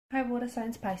Hi water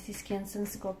signs, Pisces, Cancer,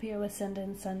 Scorpio,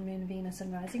 Ascendant, Sun, Moon, Venus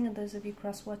and Rising, and those of you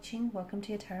cross-watching, welcome to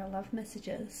your Tarot Love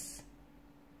Messages.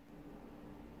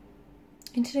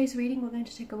 In today's reading, we're going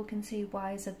to take a look and see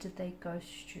why is it did they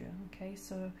ghost you, okay?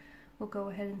 So we'll go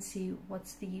ahead and see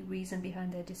what's the reason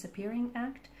behind their disappearing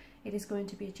act. It is going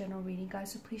to be a general reading,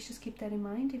 guys, so please just keep that in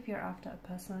mind. If you're after a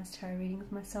personalized tarot reading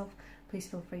with myself, please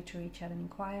feel free to reach out and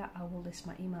inquire. I will list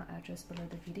my email address below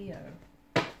the video.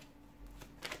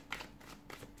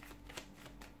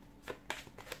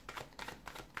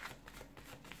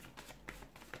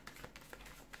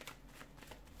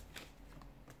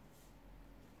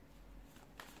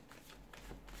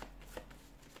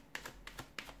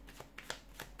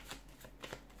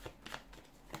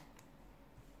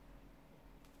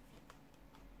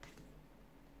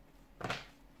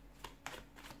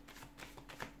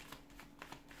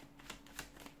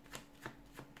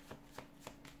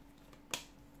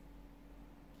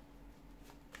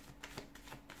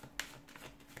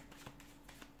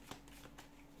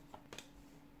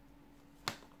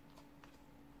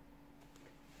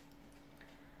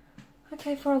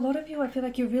 Okay, for a lot of you, I feel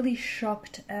like you're really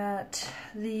shocked at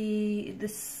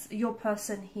your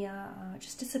person here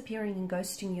just disappearing and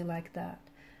ghosting you like that,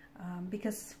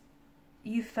 because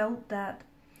you felt that,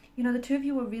 you know, the two of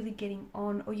you were really getting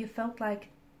on, or you felt like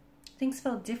things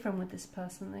felt different with this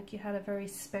person, like you had a very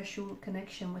special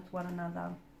connection with one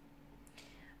another.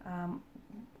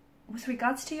 With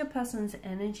regards to your person's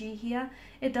energy here,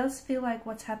 it does feel like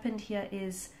what's happened here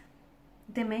is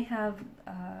they may have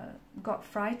got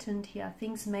frightened here.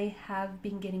 Things may have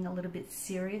been getting a little bit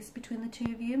serious between the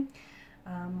two of you,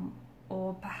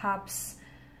 or perhaps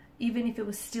even if it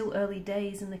was still early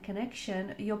days in the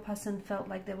connection, your person felt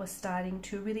like they were starting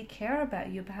to really care about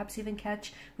you, perhaps even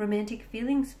catch romantic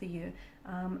feelings for you,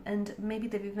 and maybe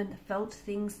they've even felt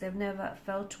things they've never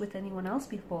felt with anyone else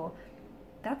before.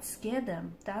 That scared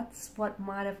them. That's what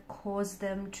might have caused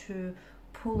them to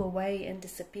pull away and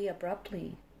disappear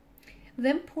abruptly.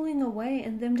 Them pulling away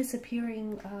and them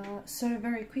disappearing so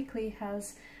very quickly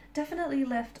has definitely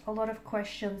left a lot of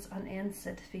questions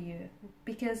unanswered for you,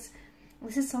 because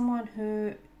this is someone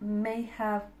who may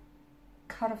have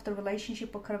cut off the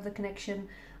relationship or cut off the connection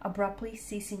abruptly,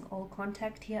 ceasing all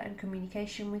contact here and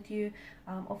communication with you,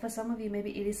 or for some of you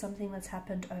maybe it is something that's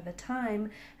happened over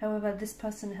time. However, this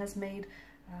person has made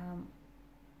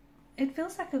it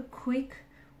feels like a quick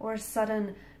or a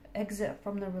sudden exit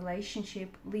from the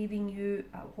relationship, leaving you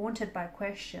haunted by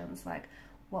questions like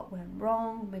what went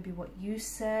wrong, maybe what you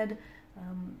said.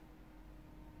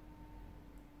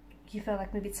 You felt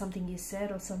like maybe it's something you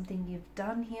said or something you've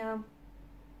done here.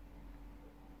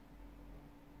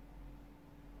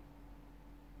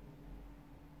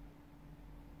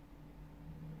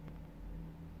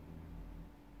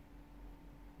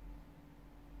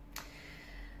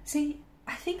 See,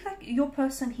 I think like your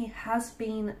person here has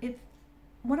been,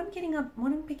 what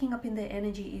I'm picking up in their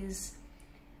energy is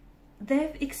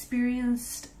they've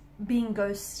experienced being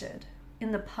ghosted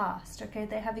in the past, okay?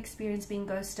 They have experienced being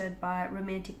ghosted by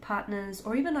romantic partners,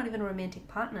 or even not even romantic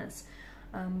partners,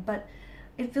 but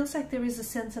it feels like there is a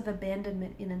sense of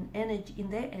abandonment in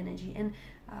their energy, and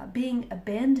being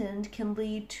abandoned can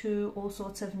lead to all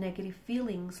sorts of negative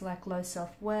feelings like low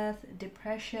self-worth,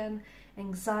 depression,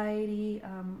 anxiety,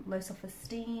 low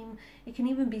self-esteem. It can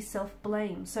even be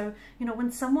self-blame. So, you know,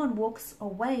 when someone walks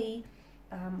away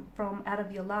from out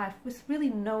of your life with really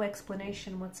no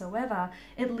explanation whatsoever,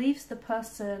 it leaves the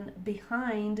person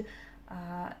behind,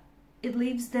 it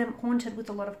leaves them haunted with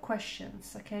a lot of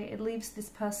questions, okay? It leaves this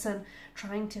person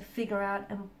trying to figure out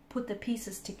and put the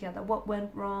pieces together. What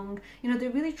went wrong? You know,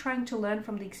 they're really trying to learn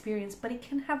from the experience, but it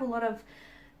can have a lot of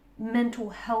mental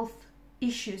health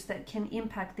issues that can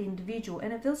impact the individual.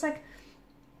 And it feels like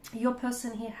your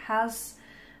person here has,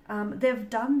 they've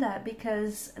done that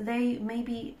because they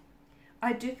maybe,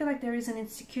 I do feel like there is an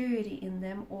insecurity in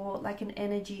them, or like an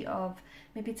energy of,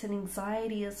 maybe it's an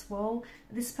anxiety as well.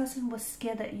 This person was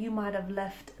scared that you might have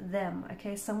left them,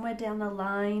 okay? Somewhere down the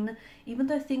line, even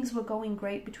though things were going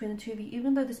great between the two of you,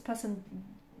 even though this person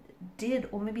did,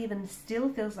 or maybe even still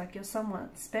feels like you're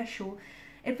somewhat special,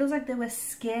 it feels like they were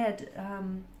scared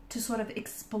to sort of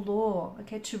explore,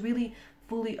 okay? To really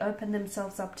fully open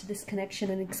themselves up to this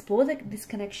connection and explore this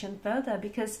connection further,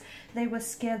 because they were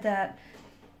scared that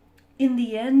in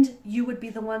the end, you would be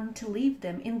the one to leave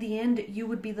them. In the end, you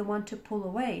would be the one to pull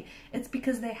away. It's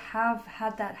because they have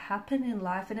had that happen in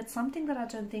life, and it's something that I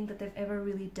don't think that they've ever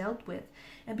really dealt with.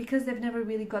 And because they've never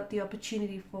really got the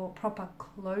opportunity for proper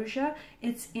closure,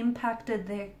 it's impacted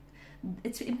their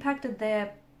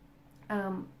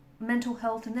mental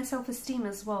health and their self-esteem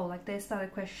as well. Like, they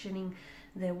started questioning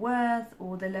their worth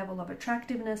or their level of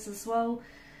attractiveness as well.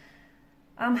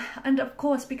 And of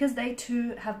course, because they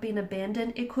too have been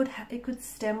abandoned, it could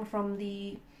stem from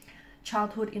the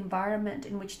childhood environment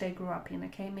in which they grew up in.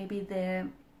 Okay, maybe their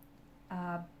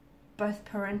both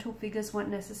parental figures weren't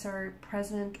necessarily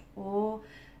present, or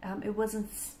it wasn't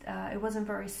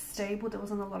very stable. There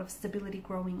wasn't a lot of stability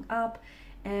growing up,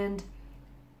 and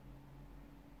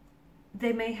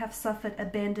they may have suffered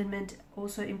abandonment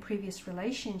also in previous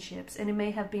relationships, and it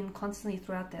may have been constantly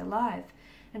throughout their life.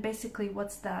 And basically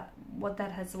what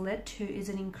that has led to is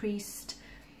an increased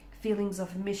feelings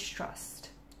of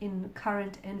mistrust in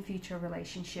current and future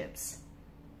relationships.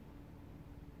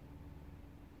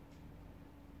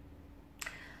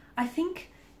 I think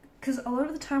because a lot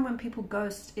of the time when people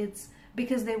ghost, it's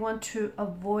because they want to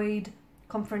avoid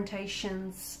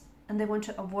confrontations and they want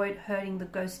to avoid hurting the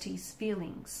ghostee's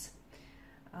feelings.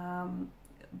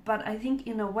 But I think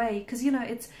in a way, because you know,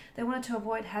 they wanted to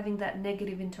avoid having that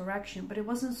negative interaction, but it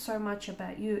wasn't so much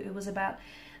about you. It was about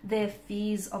their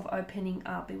fears of opening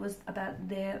up. It was about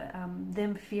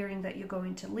them fearing that you're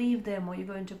going to leave them or you're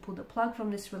going to pull the plug from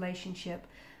this relationship,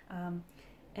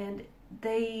 and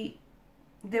they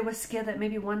were scared that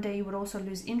maybe one day you would also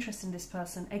lose interest in this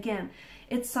person. Again,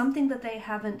 it's something that they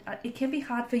haven't, it can be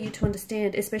hard for you to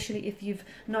understand, especially if you've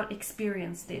not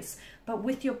experienced this. But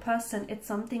with your person, it's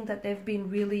something that they've been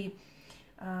really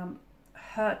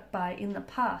hurt by in the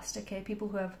past, okay? People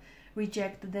who have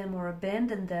rejected them or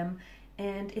abandoned them.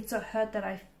 And it's a hurt that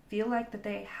I feel like that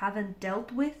they haven't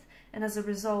dealt with. And as a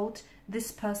result,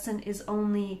 this person is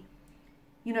only,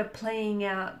 you know, playing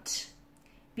out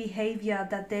behavior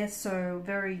that they're so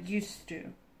very used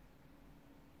to.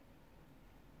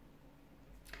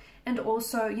 And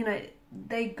also, you know,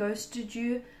 they ghosted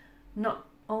you not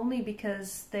only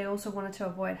because they also wanted to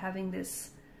avoid having this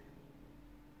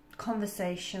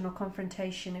conversation or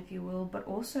confrontation, if you will, but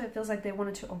also it feels like they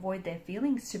wanted to avoid their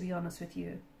feelings, to be honest with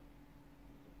you.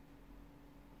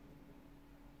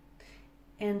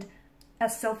 And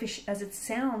as selfish as it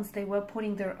sounds, they were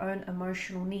putting their own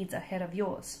emotional needs ahead of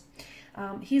yours.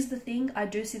 Here's the thing, I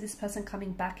do see this person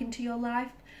coming back into your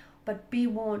life, but be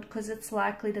warned, because it's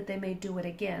likely that they may do it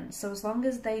again. So as long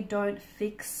as they don't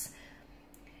fix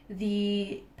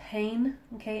the pain,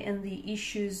 okay, and the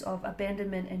issues of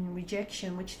abandonment and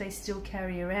rejection, which they still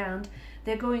carry around,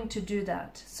 they're going to do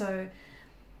that. So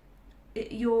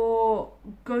your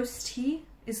ghostie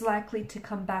is likely to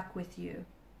come back with you,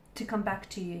 to come back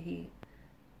to you here.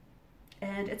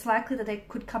 And it's likely that they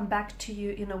could come back to you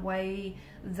in a way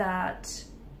that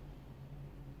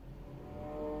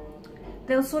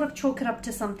they'll sort of chalk it up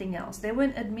to something else. They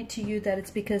won't admit to you that it's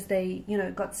because they, you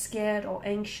know, got scared or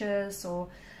anxious, or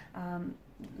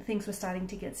things were starting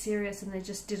to get serious and they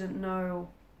just didn't know,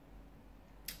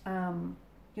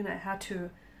 you know, how to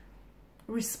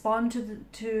respond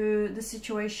to the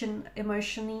situation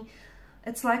emotionally.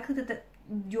 It's likely that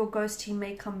your ghostie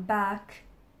may come back.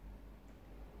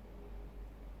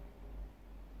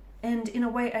 And in a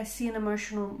way, I see an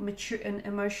emotional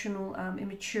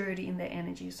immaturity in their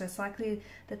energy. So it's likely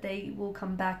that they will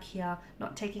come back here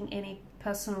not taking any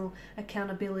personal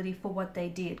accountability for what they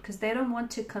did, because they don't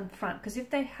want to confront. Because if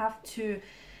they have to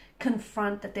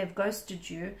confront that they've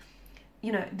ghosted you,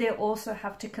 you know, they also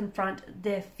have to confront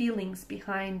their feelings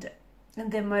behind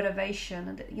and their motivation,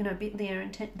 and, you know,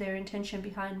 their intention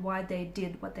behind why they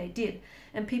did what they did.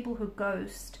 And people who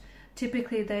ghost,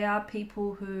 typically they are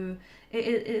people who,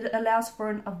 it allows for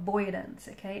an avoidance,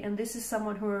 okay? And this is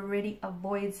someone who already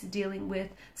avoids dealing with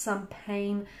some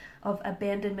pain of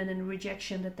abandonment and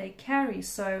rejection that they carry.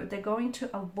 So they're going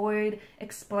to avoid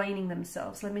explaining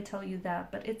themselves, let me tell you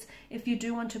that. But it's, if you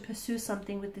do want to pursue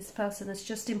something with this person, it's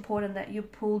just important that you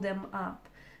pull them up,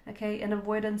 okay? An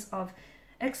avoidance of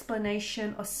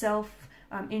explanation or self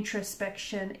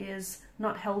introspection is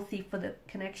not healthy for the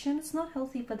connection. It's not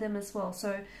healthy for them as well.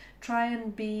 So try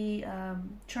and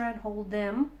hold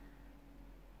them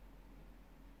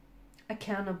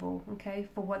accountable, okay,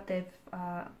 for what they've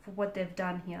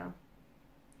done here.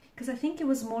 Because I think it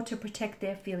was more to protect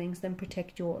their feelings than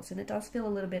protect yours, and it does feel a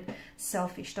little bit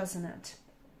selfish, doesn't it?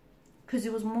 Because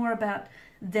it was more about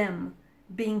them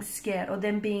being scared or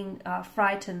them being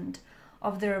frightened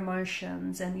of their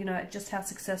emotions, and, you know, just how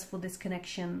successful this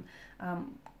connection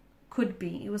could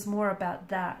be. It was more about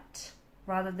that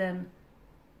rather than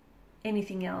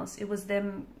anything else. It was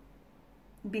them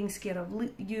being scared of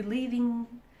you leaving.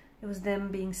 It was them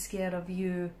being scared of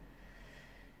you,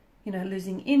 you know,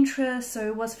 losing interest. So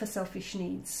it was for selfish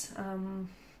needs.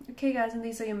 Okay, guys, and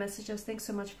these are your messages. Thanks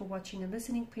so much for watching and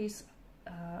listening. Please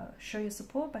show your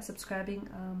support by subscribing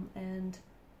and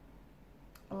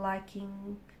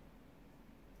liking.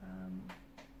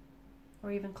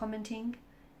 or even commenting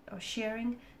or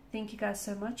sharing. Thank you guys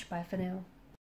so much. Bye for now.